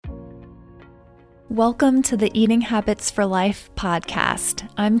Welcome to the Eating Habits for Life podcast.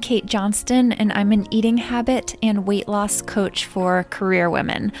 I'm Kate Johnston, and I'm an eating habit and weight loss coach for career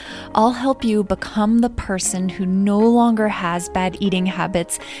women. I'll help you become the person who no longer has bad eating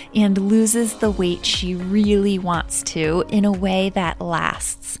habits and loses the weight she really wants to in a way that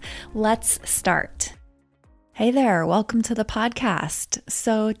lasts. Let's start. Hey there, welcome to the podcast.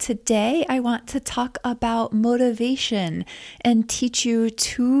 So today I want to talk about motivation and teach you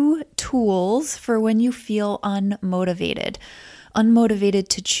 2 tools for when you feel unmotivated. Unmotivated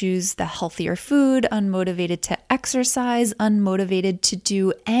to choose the healthier food, unmotivated to exercise, unmotivated to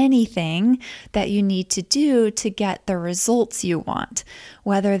do anything that you need to do to get the results you want,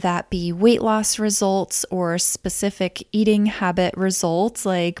 whether that be weight loss results or specific eating habit results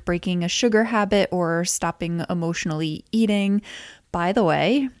like breaking a sugar habit or stopping emotionally eating. By the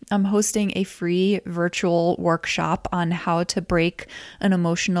way, I'm hosting a free virtual workshop on how to break an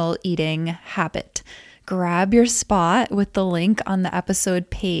emotional eating habit. Grab your spot with the link on the episode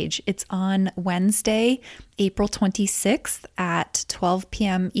page. It's on Wednesday, April 26th at 12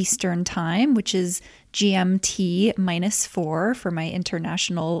 p.m. Eastern Time, which is GMT -4 for my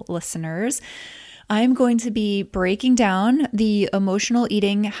international listeners. I'm going to be breaking down the emotional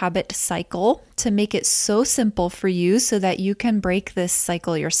eating habit cycle to make it so simple for you so that you can break this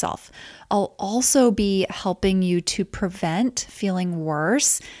cycle yourself. I'll also be helping you to prevent feeling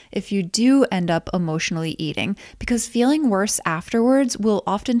worse if you do end up emotionally eating, because feeling worse afterwards will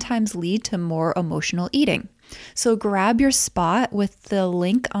oftentimes lead to more emotional eating. So grab your spot with the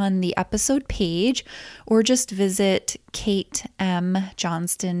link on the episode page or just visit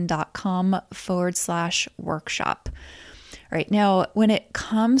katemjohnston.com/workshop. All right, now when it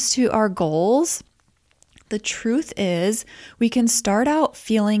comes to our goals, the truth is we can start out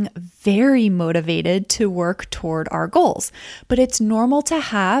feeling very motivated to work toward our goals, but it's normal to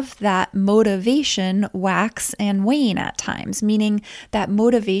have that motivation wax and wane at times, meaning that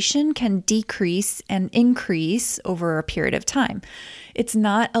motivation can decrease and increase over a period of time. It's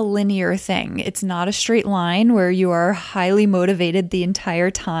not a linear thing. It's not a straight line where you are highly motivated the entire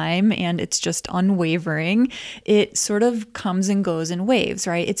time and it's just unwavering. It sort of comes and goes in waves,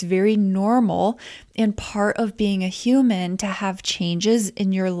 right? It's very normal and part of being a human to have changes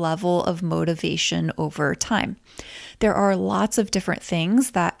in your level of motivation over time. There are lots of different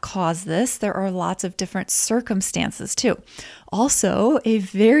things that cause this. There are lots of different circumstances too. Also, a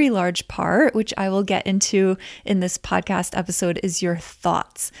very large part, which I will get into in this podcast episode, is your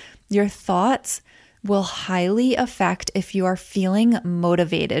thoughts. Your thoughts will highly affect if you are feeling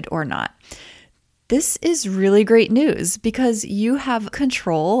motivated or not. This is really great news because you have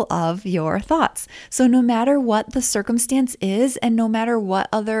control of your thoughts. So no matter what the circumstance is and no matter what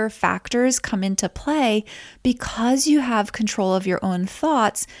other factors come into play, because you have control of your own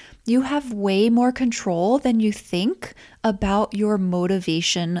thoughts, you have way more control than you think about your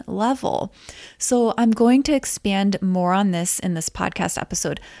motivation level. So I'm going to expand more on this in this podcast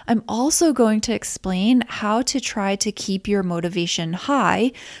episode. I'm also going to explain how to try to keep your motivation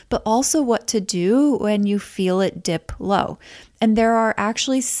high, but also what to do when you feel it dip low. And there are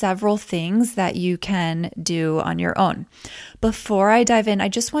actually several things that you can do on your own. Before I dive in, I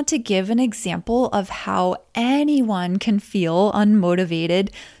just want to give an example of how anyone can feel unmotivated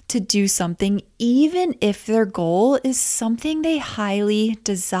to do something, even if their goal is something they highly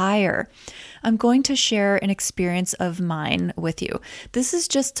desire. I'm going to share an experience of mine with you. This is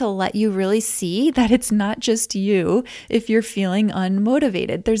just to let you really see that it's not just you if you're feeling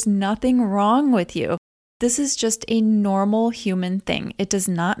unmotivated. There's nothing wrong with you. This is just a normal human thing. It does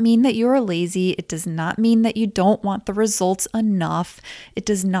not mean that you are lazy. It does not mean that you don't want the results enough. It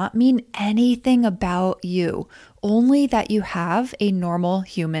does not mean anything about you, only that you have a normal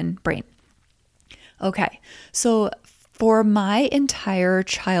human brain. Okay, so for my entire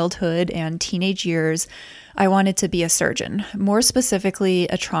childhood and teenage years, I wanted to be a surgeon, more specifically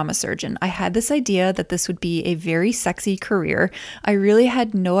a trauma surgeon. I had this idea that this would be a very sexy career. I really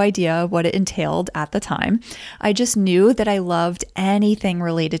had no idea what it entailed at the time. I just knew that I loved anything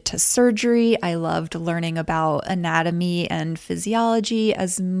related to surgery. I loved learning about anatomy and physiology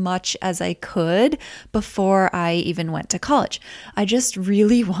as much as I could before I even went to college. I just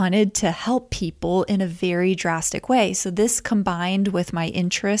really wanted to help people in a very drastic way. So this combined with my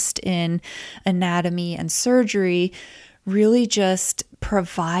interest in anatomy and surgery really just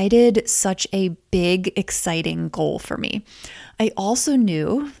provided such a big, exciting goal for me. I also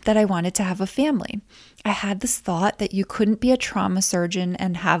knew that I wanted to have a family. I had this thought that you couldn't be a trauma surgeon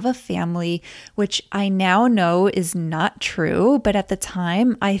and have a family, which I now know is not true, but at the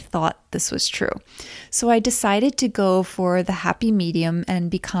time I thought this was true. So I decided to go for the happy medium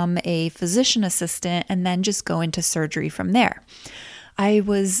and become a physician assistant and then just go into surgery from there. I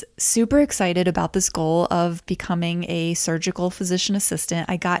was super excited about this goal of becoming a surgical physician assistant.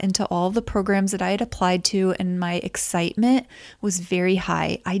 I got into all the programs that I had applied to, and my excitement was very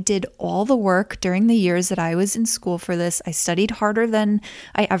high. I did all the work during the years that I was in school for this. I studied harder than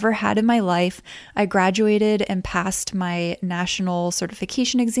I ever had in my life. I graduated and passed my national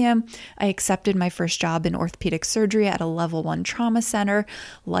certification exam. I accepted my first job in orthopedic surgery at a level 1 trauma center.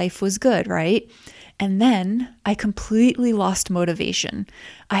 Life was good, right? And then I completely lost motivation.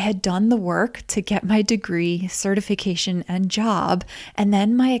 I had done the work to get my degree, certification, and job, and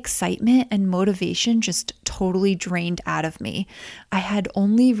then my excitement and motivation just totally drained out of me. I had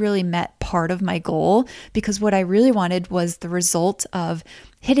only really met part of my goal because what I really wanted was the result of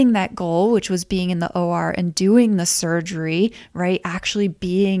hitting that goal, which was being in the OR and doing the surgery, right? Actually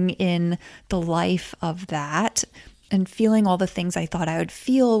being in the life of that and feeling all the things I thought I would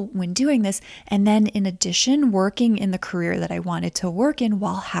feel when doing this. And then in addition, working in the career that I wanted to work in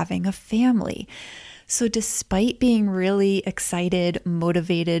while having a family. So despite being really excited,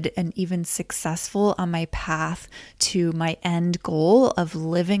 motivated, and even successful on my path to my end goal of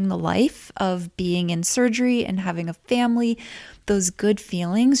living the life of being in surgery and having a family, those good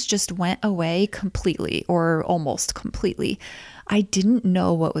feelings just went away completely, or almost completely. I didn't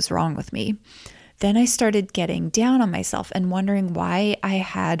know what was wrong with me. Then I started getting down on myself and wondering why I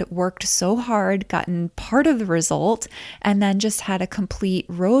had worked so hard, gotten part of the result, and then just had a complete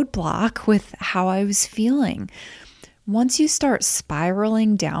roadblock with how I was feeling. Once you start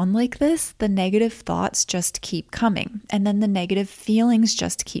spiraling down like this, the negative thoughts just keep coming, and then the negative feelings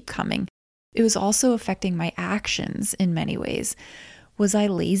just keep coming. It was also affecting my actions in many ways. Was I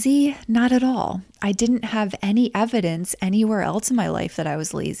lazy? Not at all. I didn't have any evidence anywhere else in my life that I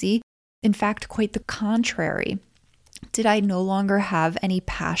was lazy. In fact, quite the contrary. Did I no longer have any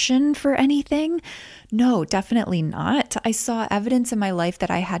passion for anything? No, definitely not. I saw evidence in my life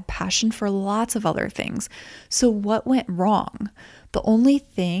that I had passion for lots of other things. So what went wrong? The only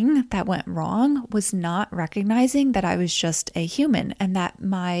thing that went wrong was not recognizing that I was just a human and that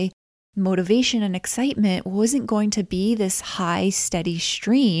my motivation and excitement wasn't going to be this high, steady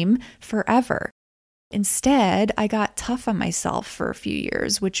stream forever. Instead, I got tough on myself for a few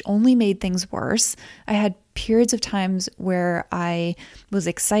years, which only made things worse. I had periods of times where I was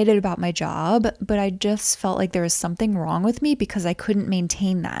excited about my job, but I just felt like there was something wrong with me because I couldn't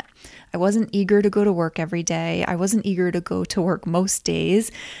maintain that. I wasn't eager to go to work every day. I wasn't eager to go to work most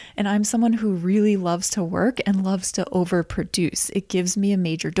days. And I'm someone who really loves to work and loves to overproduce. It gives me a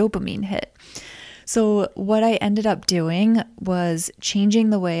major dopamine hit. So what I ended up doing was changing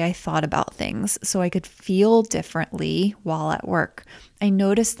the way I thought about things so I could feel differently while at work. I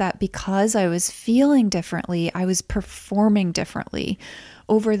noticed that because I was feeling differently, I was performing differently.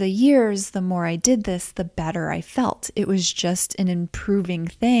 Over the years, the more I did this, the better I felt. It was just an improving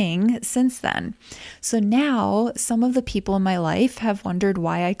thing since then. So now some of the people in my life have wondered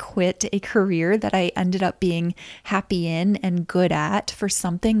why I quit a career that I ended up being happy in and good at for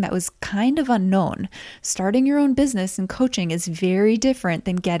something that was kind of unknown. Starting your own business and coaching is very different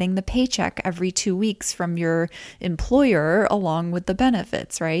than getting the paycheck every 2 weeks from your employer along with the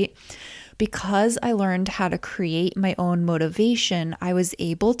benefits, right? Because I learned how to create my own motivation, I was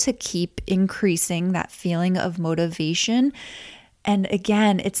able to keep increasing that feeling of motivation. And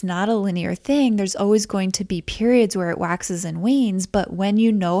again, it's not a linear thing. There's always going to be periods where it waxes and wanes, but when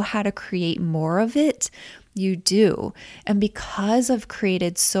you know how to create more of it, you do. And because I've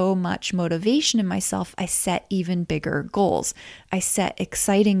created so much motivation in myself, I set even bigger goals. I set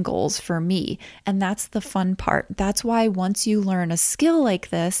exciting goals for me. And that's the fun part. That's why once you learn a skill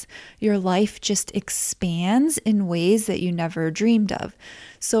like this, your life just expands in ways that you never dreamed of.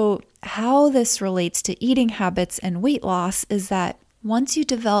 So how this relates to eating habits and weight loss is that once you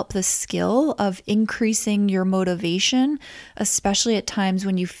develop the skill of increasing your motivation, especially at times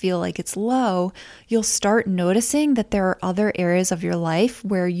when you feel like it's low, you'll start noticing that there are other areas of your life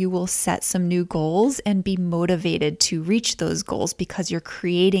where you will set some new goals and be motivated to reach those goals because you're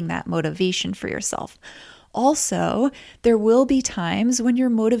creating that motivation for yourself. Also, there will be times when your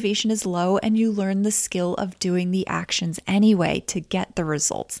motivation is low and you learn the skill of doing the actions anyway to get the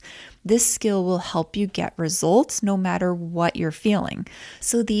results. This skill will help you get results no matter what you're feeling.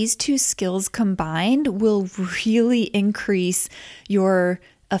 So these two skills combined will really increase your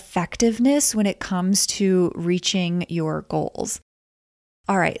effectiveness when it comes to reaching your goals.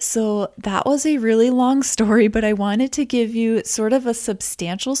 All right, so that was a really long story, but I wanted to give you sort of a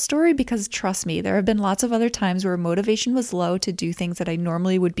substantial story because trust me, there have been lots of other times where motivation was low to do things that I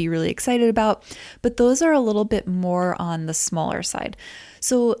normally would be really excited about, but those are a little bit more on the smaller side.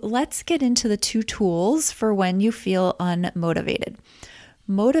 So let's get into the two tools for when you feel unmotivated.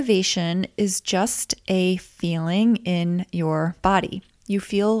 Motivation is just a feeling in your body. You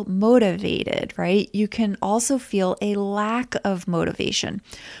feel motivated, right? You can also feel a lack of motivation.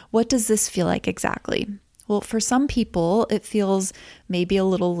 What does this feel like exactly? Well, for some people, it feels maybe a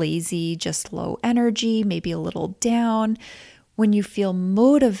little lazy, just low energy, maybe a little down. When you feel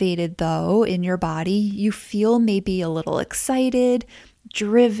motivated, though, in your body, you feel maybe a little excited,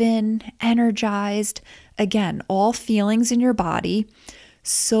 driven, energized. Again, all feelings in your body.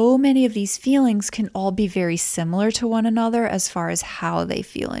 So many of these feelings can all be very similar to one another as far as how they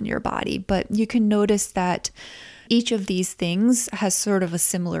feel in your body, but you can notice that each of these things has sort of a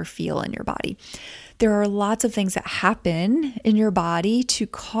similar feel in your body. There are lots of things that happen in your body to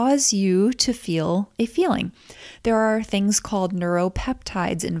cause you to feel a feeling. There are things called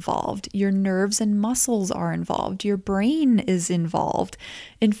neuropeptides involved. Your nerves and muscles are involved. Your brain is involved.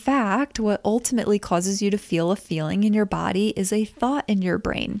 In fact, what ultimately causes you to feel a feeling in your body is a thought in your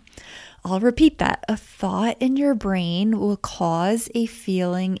brain. I'll repeat that. A thought in your brain will cause a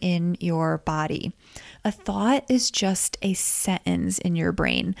feeling in your body. A thought is just a sentence in your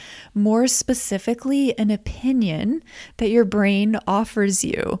brain, more specifically, an opinion that your brain offers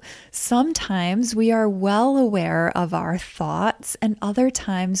you. Sometimes we are well aware of our thoughts, and other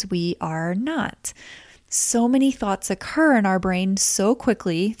times we are not. So many thoughts occur in our brain so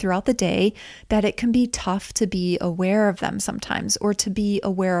quickly throughout the day that it can be tough to be aware of them sometimes, or to be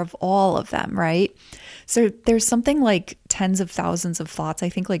aware of all of them, right? So there's something like tens of thousands of thoughts, I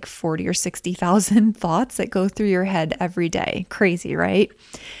think like 40 or 60,000 thoughts that go through your head every day. Crazy, right?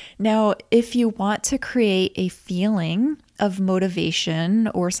 Now, if you want to create a feeling of motivation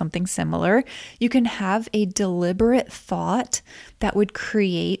or something similar, you can have a deliberate thought that would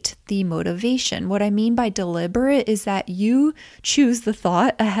create the motivation. What I mean by deliberate is that you choose the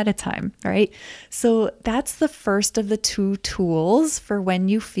thought ahead of time, right? So that's the first of the two tools for when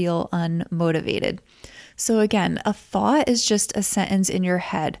you feel unmotivated. So again, a thought is just a sentence in your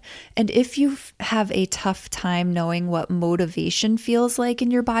head. And if you have a tough time knowing what motivation feels like in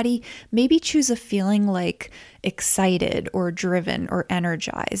your body, maybe choose a feeling like excited or driven or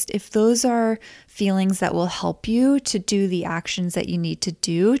energized. If those are feelings that will help you to do the actions that you need to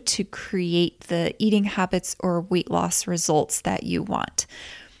do to create the eating habits or weight loss results that you want.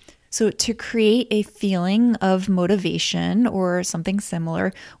 So to create a feeling of motivation or something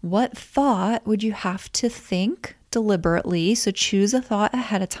similar, what thought would you have to think deliberately? So choose a thought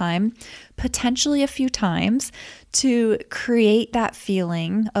ahead of time, potentially a few times, to create that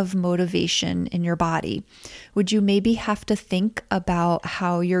feeling of motivation in your body. Would you maybe have to think about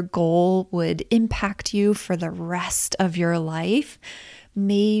how your goal would impact you for the rest of your life?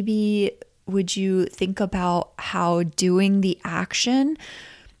 Maybe would you think about how doing the action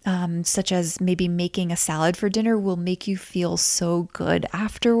such as maybe making a salad for dinner will make you feel so good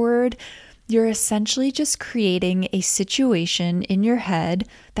afterward? You're essentially just creating a situation in your head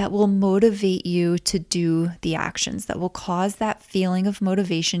that will motivate you to do the actions, that will cause that feeling of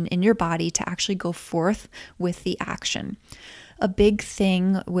motivation in your body to actually go forth with the action. A big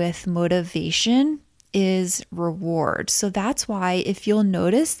thing with motivation is reward. So that's why if you'll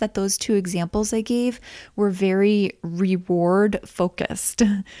notice that those two examples I gave were very reward focused.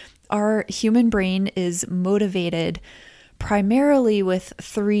 Our human brain is motivated primarily with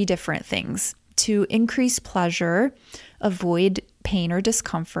three different things: to increase pleasure, avoid pain or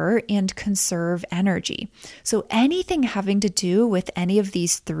discomfort, and conserve energy. So anything having to do with any of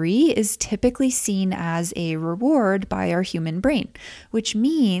these three is typically seen as a reward by our human brain, which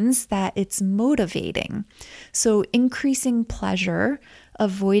means that it's motivating. So increasing pleasure,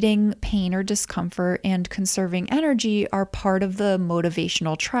 avoiding pain or discomfort, and conserving energy are part of the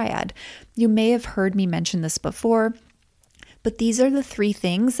motivational triad. You may have heard me mention this before, but these are the three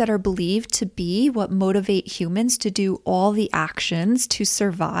things that are believed to be what motivate humans to do all the actions to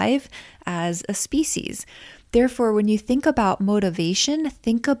survive as a species. Therefore, when you think about motivation,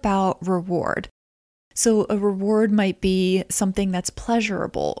 think about reward. So a reward might be something that's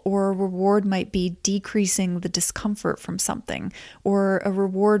pleasurable, or a reward might be decreasing the discomfort from something, or a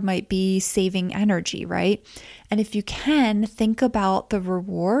reward might be saving energy, right? And if you can, think about the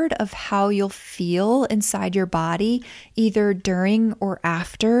reward of how you'll feel inside your body, either during or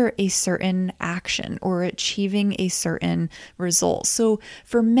after a certain action or achieving a certain result. So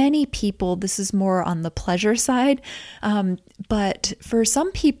for many people, this is more on the pleasure side. But for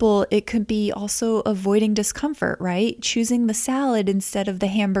some people, it could be also avoiding discomfort, right? Choosing the salad instead of the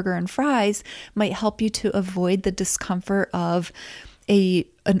hamburger and fries might help you to avoid the discomfort of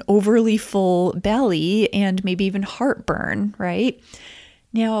an overly full belly and maybe even heartburn, right?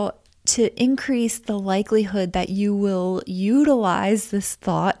 Now, to increase the likelihood that you will utilize this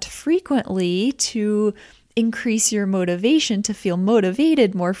thought frequently to increase your motivation to feel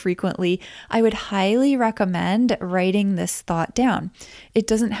motivated more frequently, I would highly recommend writing this thought down. It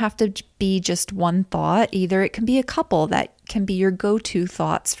doesn't have to be just one thought either. It can be a couple that can be your go-to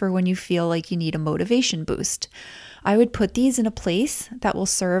thoughts for when you feel like you need a motivation boost. I would put these in a place that will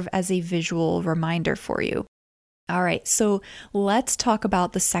serve as a visual reminder for you. All right, so let's talk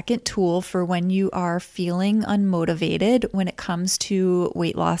about the second tool for when you are feeling unmotivated when it comes to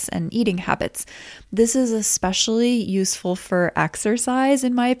weight loss and eating habits. This is especially useful for exercise,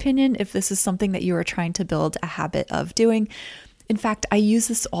 in my opinion, if this is something that you are trying to build a habit of doing. In fact, I use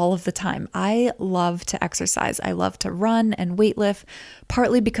this all of the time. I love to exercise. I love to run and weightlift,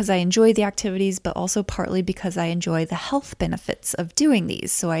 partly because I enjoy the activities, but also partly because I enjoy the health benefits of doing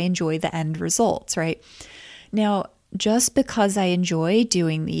these. So I enjoy the end results, right? Now, just because I enjoy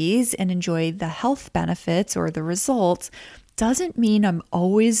doing these and enjoy the health benefits or the results doesn't mean I'm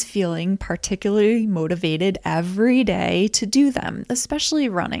always feeling particularly motivated every day to do them, especially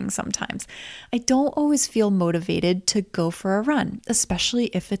running sometimes. I don't always feel motivated to go for a run, especially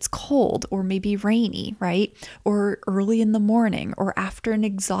if it's cold or maybe rainy, right? Or early in the morning or after an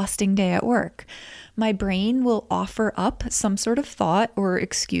exhausting day at work. My brain will offer up some sort of thought or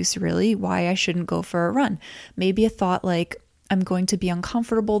excuse really why I shouldn't go for a run. Maybe a thought like, I'm going to be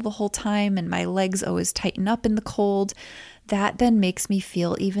uncomfortable the whole time and my legs always tighten up in the cold. That then makes me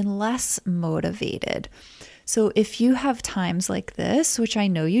feel even less motivated. So if you have times like this, which I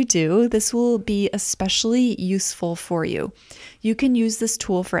know you do, this will be especially useful for you. You can use this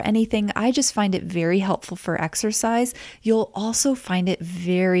tool for anything. I just find it very helpful for exercise. You'll also find it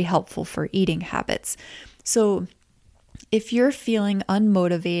very helpful for eating habits. So if you're feeling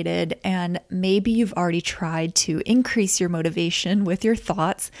unmotivated and maybe you've already tried to increase your motivation with your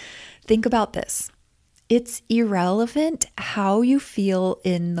thoughts, think about this. It's irrelevant how you feel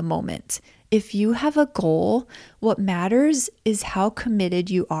in the moment. If you have a goal, what matters is how committed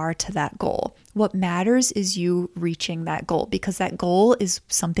you are to that goal. What matters is you reaching that goal because that goal is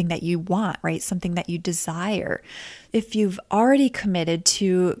something that you want, right? Something that you desire. If you've already committed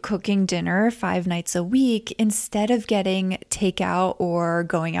to cooking dinner 5 nights a week instead of getting takeout or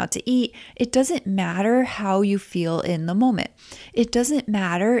going out to eat, it doesn't matter how you feel in the moment. It doesn't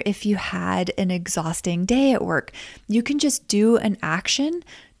matter if you had an exhausting day at work. You can just do an action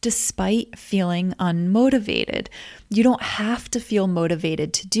despite feeling unmotivated. You don't have to feel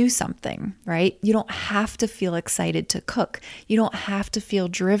motivated to do something, right? You don't have to feel excited to cook. You don't have to feel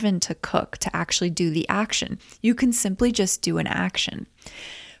driven to cook to actually do the action. You can simply just do an action.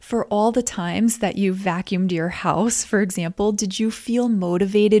 For all the times that you vacuumed your house, for example, did you feel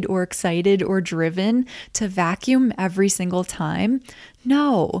motivated or excited or driven to vacuum every single time?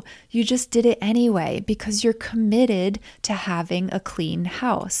 No, you just did it anyway because you're committed to having a clean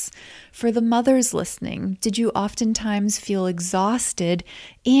house. For the mothers listening, did you oftentimes feel exhausted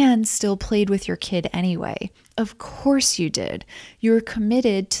and still played with your kid anyway? Of course you did. You're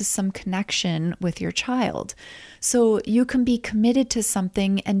committed to some connection with your child. So you can be committed to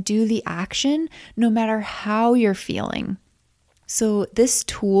something and do the action no matter how you're feeling. So this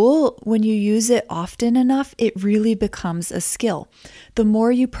tool, when you use it often enough, it really becomes a skill. The more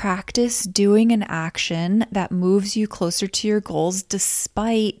you practice doing an action that moves you closer to your goals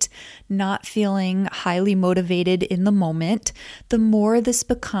despite not feeling highly motivated in the moment, the more this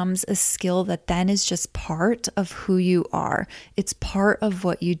becomes a skill that then is just part of who you are. It's part of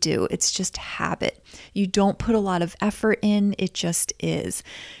what you do. It's just habit. You don't put a lot of effort in, it just is.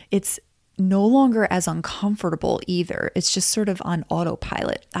 It's no longer as uncomfortable either. It's just sort of on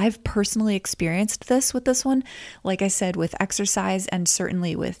autopilot. I've personally experienced this with this one, like I said, with exercise and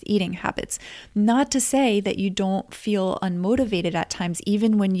certainly with eating habits. Not to say that you don't feel unmotivated at times,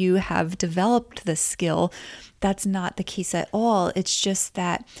 even when you have developed this skill. That's not the case at all. It's just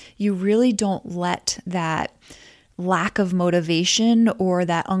that you really don't let that lack of motivation or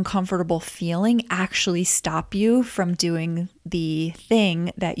that uncomfortable feeling actually stop you from doing the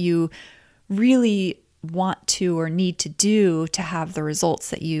thing that you really want to or need to do to have the results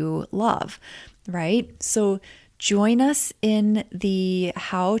that you love, right? So join us in the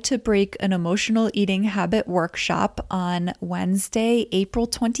How to Break an Emotional Eating Habit workshop on Wednesday, April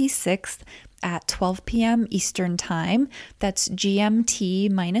 26th at 12 p.m. Eastern Time. That's GMT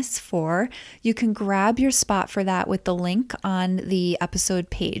 -4. You can grab your spot for that with the link on the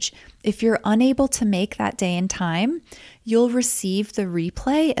episode page. If you're unable to make that day and time, you'll receive the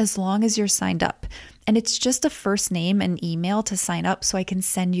replay as long as you're signed up. And it's just a first name and email to sign up so I can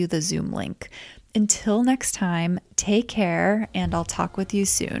send you the Zoom link. Until next time, take care, and I'll talk with you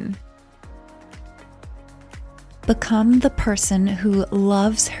soon. Become the person who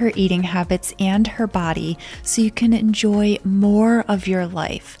loves her eating habits and her body so you can enjoy more of your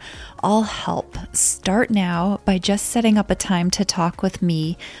life. I'll help. Start now by just setting up a time to talk with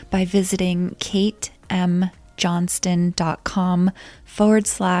me by visiting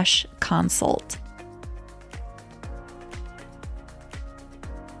katemjohnston.com/consult.